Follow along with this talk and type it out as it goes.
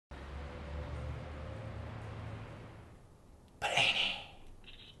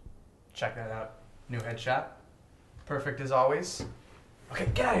Check that out. New headshot. Perfect as always. Okay,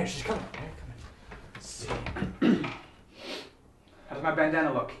 get out of here. She's coming. Here, come in. Let's see. How does my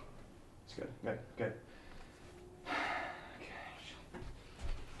bandana look? It's good. Good. Good.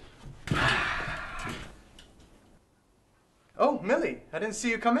 Okay. Oh, Millie, I didn't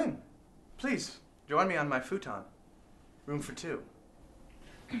see you come in. Please, join me on my futon. Room for two.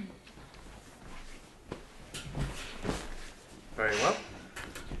 Very well.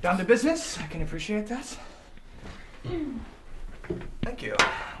 Down to business. I can appreciate that. Thank you.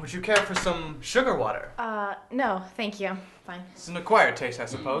 Would you care for some sugar water? No, thank you. Fine. It's an acquired taste, I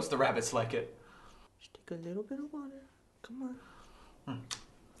suppose. The rabbits like it. Just take a little bit of water. Come on.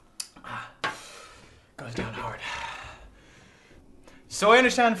 Goes down hard. So I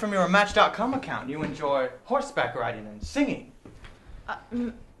understand from your Match.com account you enjoy horseback riding and singing.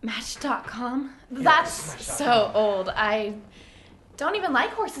 Match.com? Yes, That's Match.com. so old. I don't even like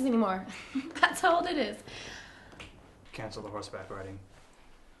horses anymore. That's how old it is. Cancel the horseback riding.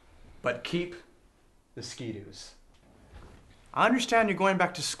 But keep the ski-doos. I understand you're going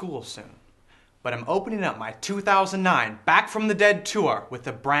back to school soon, but I'm opening up my 2009 Back from the Dead tour with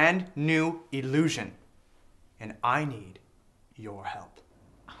a brand new illusion. And I need your help.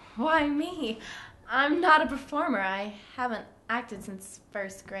 Why me? I'm not a performer. I haven't acted since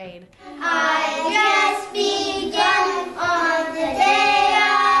first grade. I just began on the day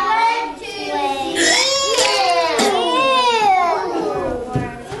I went to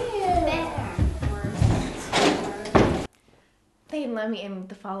They didn't let me in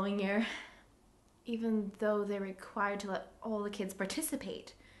the following year, even though they're required to let all the kids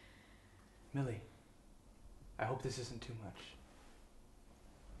participate. Millie, I hope this isn't too much.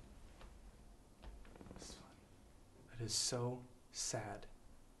 It's fun. That is so sad.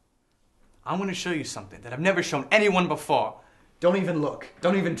 I want to show you something that I've never shown anyone before. Don't even look.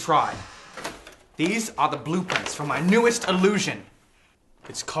 Don't even try. These are the blueprints for my newest illusion.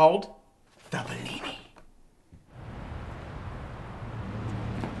 It's called the Balini.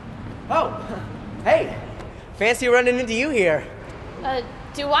 Oh, hey, fancy running into you here.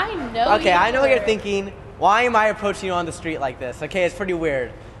 Do I know Okay, you I know what you're or- thinking. Why am I approaching you on the street like this? Okay, it's pretty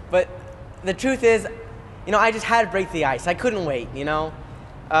weird. But the truth is, I just had to break the ice. I couldn't wait,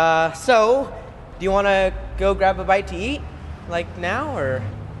 So, do you want to go grab a bite to eat? Like now, or?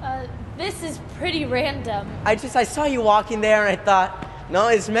 This is pretty random. I saw you walking there and I thought, no,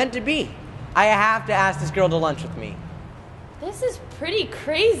 it's meant to be. I have to ask this girl to lunch with me. This is pretty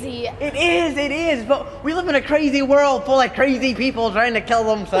crazy. It is, but we live in a crazy world full of crazy people trying to kill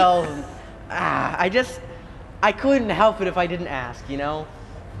themselves. I couldn't help it if I didn't ask,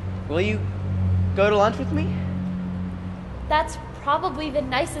 Will you go to lunch with me? That's probably the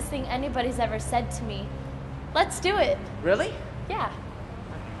nicest thing anybody's ever said to me. Let's do it. Really? Yeah.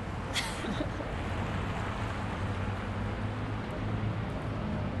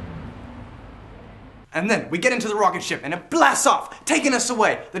 And then we get into the rocket ship and it blasts off, taking us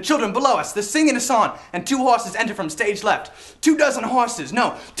away. The children below us, they're singing a song, and 2 horses enter from stage left. 2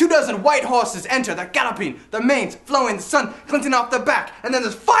 white horses enter. They're galloping, their manes flowing, the sun glinting off their back. And then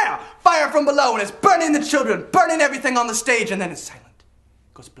there's fire from below, and it's burning the children, burning everything on the stage, and then it's silent.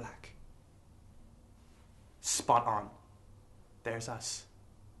 It goes black. Spot on. There's us,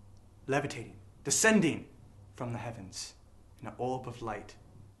 levitating, descending from the heavens in an orb of light,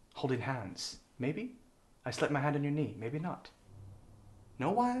 holding hands. Maybe I slipped my hand on your knee, maybe not.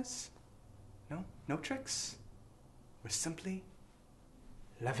 No wires, no tricks. We're simply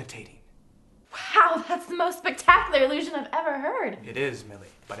levitating. Wow, that's the most spectacular illusion I've ever heard. It is, Millie,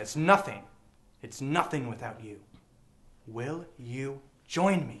 but it's nothing. It's nothing without you. Will you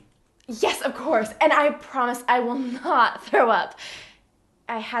join me? Yes, of course, and I promise I will not throw up.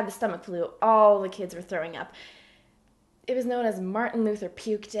 I had the stomach flu. All the kids were throwing up. It was known as Martin Luther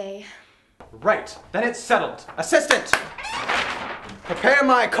Puke Day. Right, then it's settled. Assistant! Prepare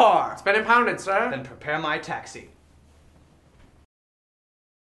my car. It's been impounded, sir. Then prepare my taxi.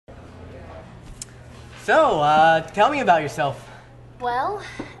 So, tell me about yourself. Well,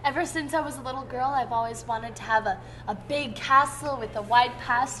 ever since I was a little girl, I've always wanted to have a big castle with a wide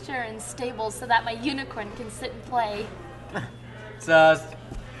pasture and stables so that my unicorn can sit and play. It's,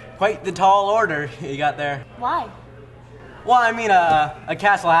 quite the tall order you got there. Why? Well, I mean, a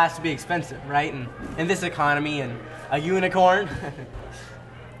castle has to be expensive, right? And in this economy, and a unicorn.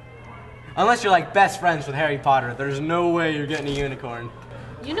 Unless you're like best friends with Harry Potter, there's no way you're getting a unicorn.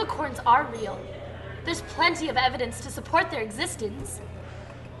 Unicorns are real. There's plenty of evidence to support their existence.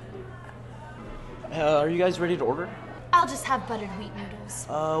 Are you guys ready to order? I'll just have buttered wheat noodles.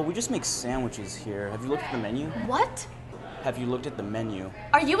 We just make sandwiches here. Have you looked at the menu? What? Have you looked at the menu?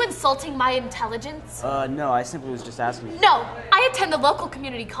 Are you insulting my intelligence? No, I simply was just asking. No, I attend the local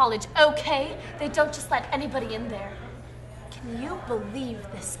community college, okay? They don't just let anybody in there. Can you believe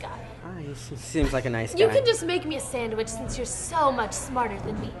this guy? He seems like a nice guy. You can just make me a sandwich since you're so much smarter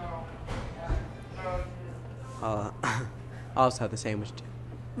than me. I'll also have the sandwich too.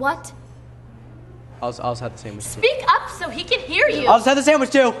 What? I'll also have the sandwich too. Speak up so he can hear you. I'll also have the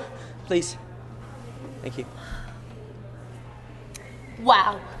sandwich too. Please. Thank you.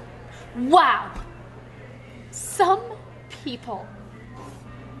 Wow. Wow. Some people.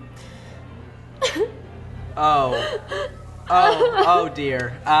 Oh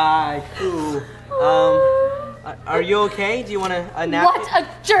dear. Are you okay? Do you want a nap? What a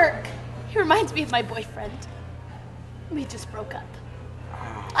jerk. He reminds me of my boyfriend. We just broke up.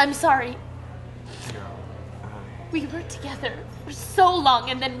 I'm sorry. We were together for so long,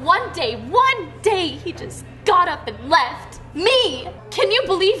 and then one day, he just got up and left. Me! Can you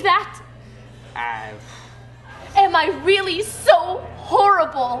believe that? Am I really so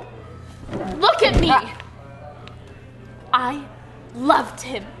horrible? Look at me! I loved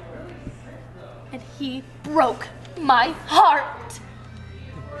him. And he broke my heart.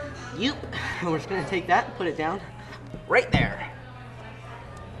 You. We're just gonna take that and put it down right there.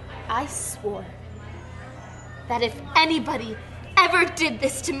 I swore that if anybody ever did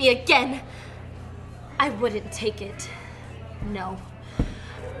this to me again, I wouldn't take it. No,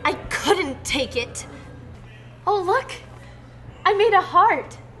 I couldn't take it. Oh, look, I made a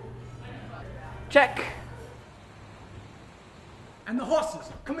heart. Check. And the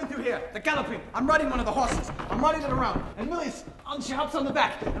horses coming through here. They're galloping. I'm riding one of the horses. I'm riding it around. And Millie's she hops on the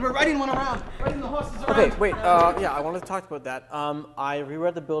back, and we're riding one around, riding the horses around. Okay, wait. Yeah, I wanted to talk about that. I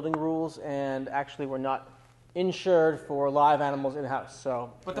reread the building rules, and actually, we're not insured for live animals in house.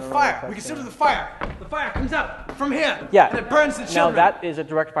 So. But the fire, we can still do the fire. The fire comes up from here. Yeah. And it burns the Now children. that is a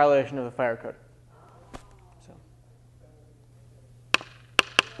direct violation of the fire code. So.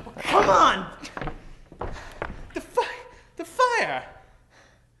 Come on! The fire!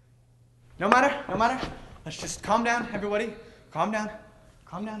 No matter. Let's just calm down, everybody. Calm down.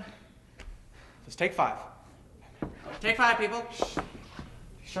 Just take 5. Take 5, people. Shh.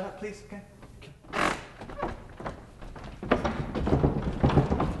 Shut up, please, okay?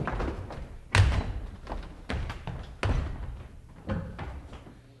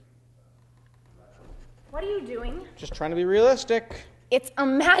 What are you doing? Just trying to be realistic. It's a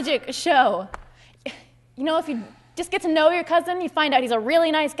magic show. You know, if you just get to know your cousin, you find out he's a really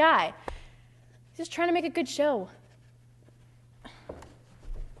nice guy. He's just trying to make a good show.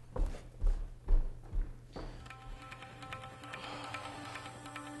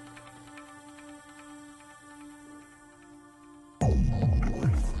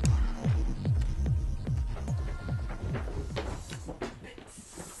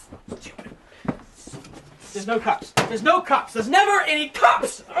 There's no cups. There's never any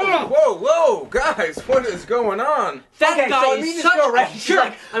cups! Whoa, guys, what is going on? That guy is such a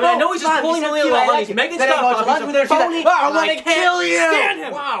jerk. I know he's just pulling Lily along. He's making stuff up. He's a phony. I want to kill you. Stand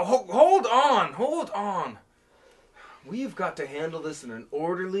him. Wow, hold on. We've got to handle this in an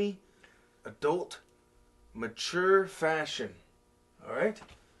orderly, adult, mature fashion. All right?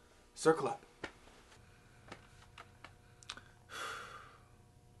 Circle up.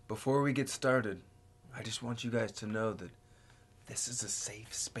 Before we get started, I just want you guys to know that this is a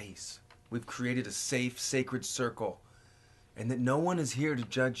safe space. We've created a safe, sacred circle, and that no one is here to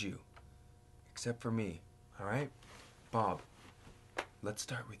judge you, except for me, all right? Bob, let's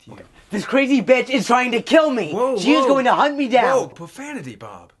start with you. This crazy bitch is trying to kill me. She is going to hunt me down. Whoa, profanity,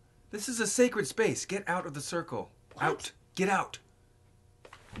 Bob. This is a sacred space. Get out of the circle. What? Out. Get out.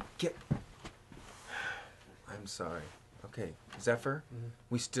 I'm sorry. Okay, Zephyr,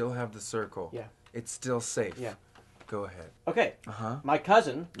 we still have the circle. Yeah. It's still safe. Yeah. Go ahead. Okay. Uh-huh. My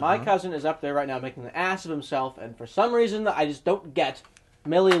cousin is up there right now making an ass of himself, and for some reason that I just don't get,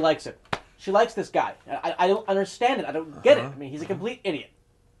 Millie likes it. She likes this guy. I don't understand it. I don't get it. I mean, he's a complete idiot.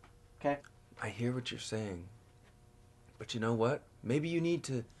 Okay? I hear what you're saying. But you know what? Maybe you need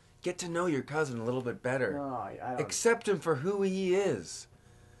to get to know your cousin a little bit better. No, I don't. Accept him for who he is.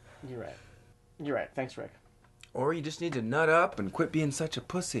 You're right. Thanks, Rick. Or you just need to nut up and quit being such a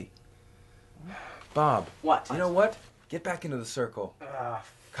pussy. Bob. What? You know what? Get back into the circle.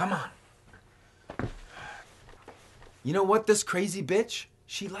 Come on. You know what, this crazy bitch?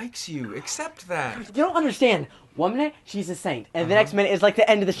 She likes you. Accept that. You don't understand. 1 minute, she's a saint. And the next minute is like the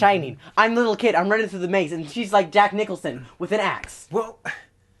end of The Shining. I'm the little kid. I'm running through the maze. And she's like Jack Nicholson with an axe. Well,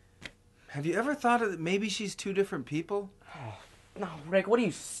 have you ever thought that maybe she's 2 different people? No, Rick, what are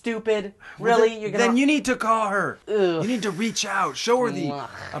you, stupid? Really? You're gonna... Then you need to call her. Ugh. You need to reach out, show her the Ugh.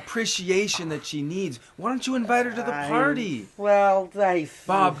 appreciation that she needs. Why don't you invite her to the party?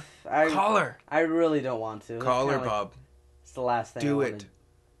 Bob, Call her. I really don't want to. Call her, It's kinda like- Bob. It's the last thing I Do wanna it.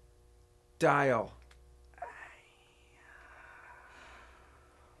 Dial.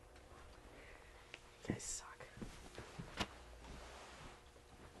 You guys suck.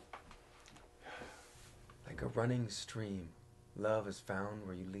 Like a running stream, love is found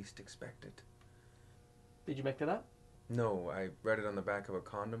where you least expect it. Did you make that up? No, I read it on the back of a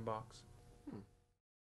condom box.